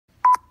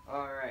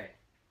Alright.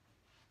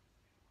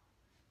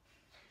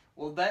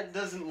 Well, that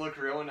doesn't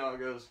look real. Now it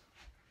goes.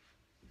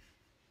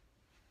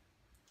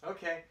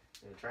 Okay,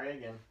 try it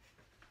again.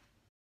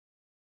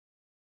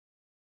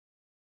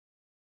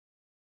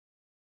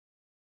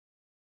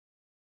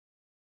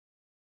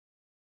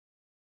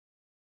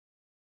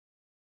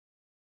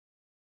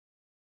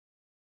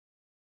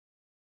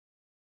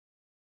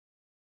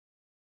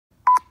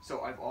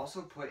 So I've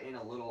also put in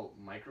a little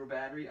micro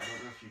battery. I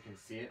don't know if you can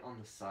see it on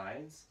the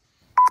sides.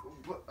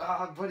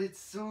 But it's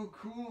so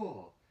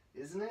cool,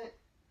 isn't it?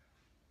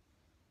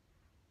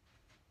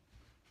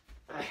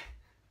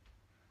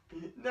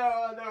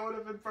 No, that would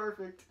have been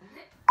perfect.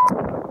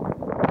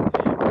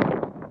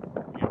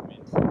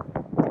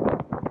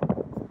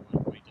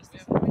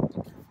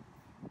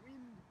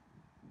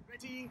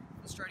 Ready?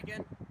 Let's try it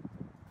again.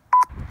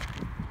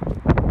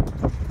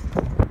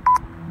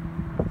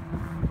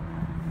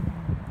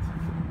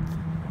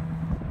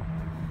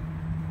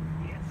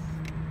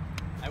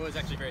 I was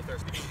actually very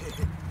thirsty.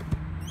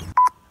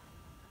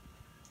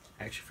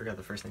 I actually forgot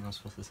the first thing I was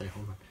supposed to say.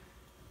 Hold on.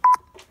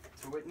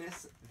 To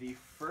witness the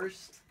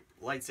first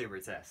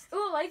lightsaber test.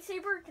 Ooh,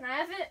 lightsaber? Can I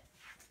have it?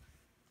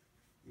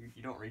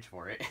 You don't reach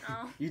for it.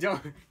 No. You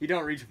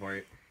don't reach for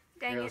it.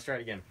 Dang Here, let's try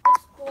it again.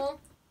 That's cool.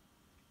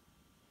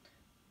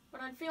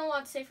 But I'd feel a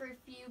lot safer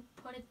if you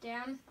put it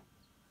down.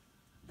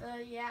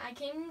 Yeah, I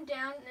came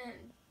down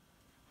and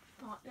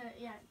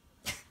yeah.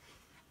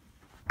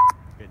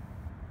 Good.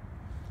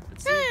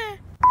 Let's see.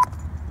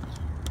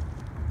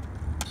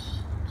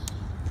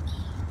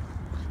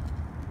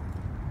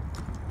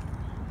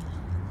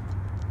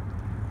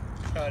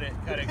 Cut it.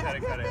 Ready? Is he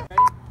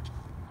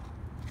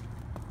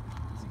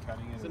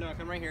cutting it? So no,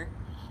 come right here.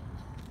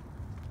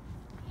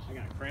 I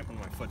got a cramp on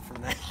my foot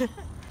from that.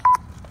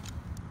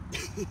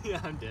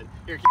 Yeah, I'm dead.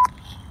 Here.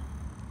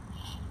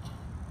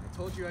 I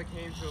told you I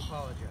came to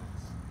apologize.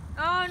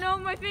 Oh no,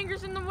 my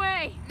finger's in the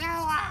way.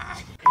 No.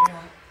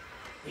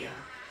 Yeah.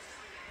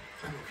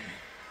 I'm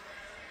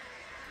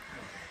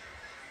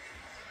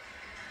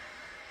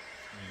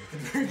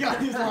okay. I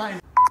got his line.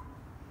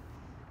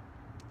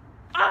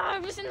 Ah, I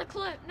was in the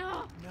clip.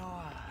 No.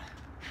 Noah.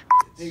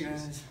 Hey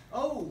guys.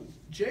 Oh,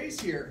 Jay's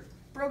here.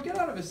 Bro, get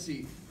out of his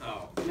seat.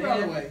 Oh. Get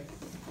out of the way.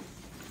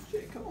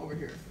 Jay, come over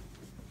here.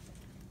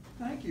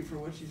 Thank you for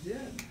what you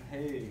did.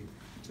 Hey. You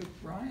took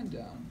Brian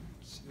down.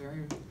 It's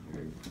very,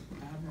 very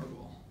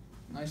admirable.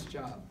 Nice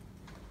job.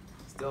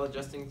 Still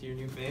adjusting to your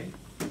new fame?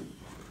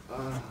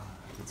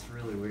 It's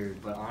really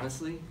weird, but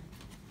honestly,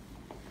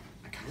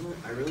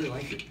 I really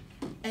like it.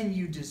 And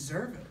you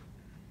deserve it.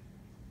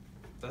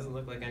 Doesn't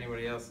look like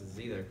anybody else's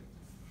either.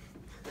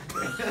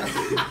 That's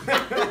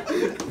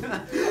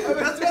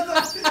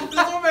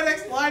what my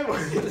next line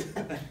was.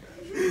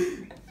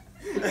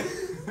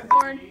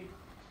 Record.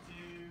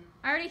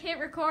 I already hit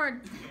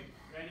record.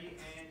 Ready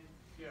and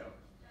go.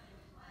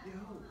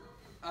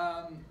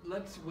 Yo.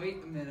 Let's wait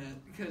a minute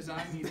because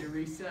I need to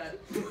reset.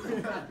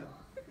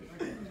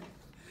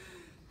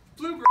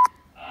 Blooper.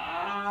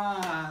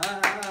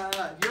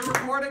 You're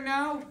recording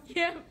now?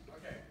 Yeah.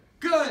 Okay.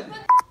 Good.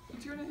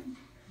 What's your name?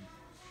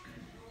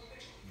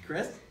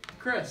 Chris?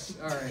 Chris.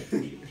 All right.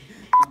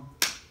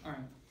 All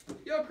right.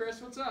 Yo, Chris,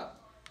 what's up?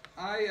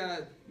 I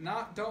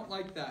don't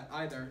like that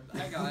either.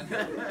 Hang on.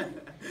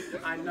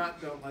 I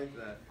don't like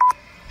that.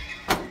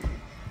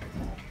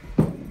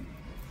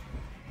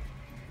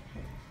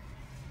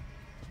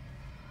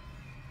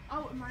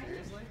 Oh, am I?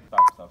 Seriously?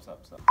 Stop.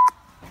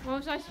 What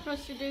was I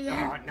supposed to do there?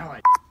 Oh, no.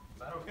 Is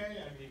that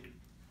okay? I mean...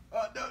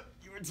 No,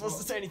 you weren't supposed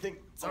to say anything.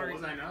 Sorry. Oh,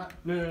 was I not?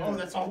 No. Oh,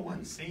 that's all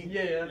one scene.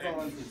 Yeah, that's all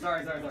one scene.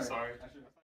 Sorry. Sorry.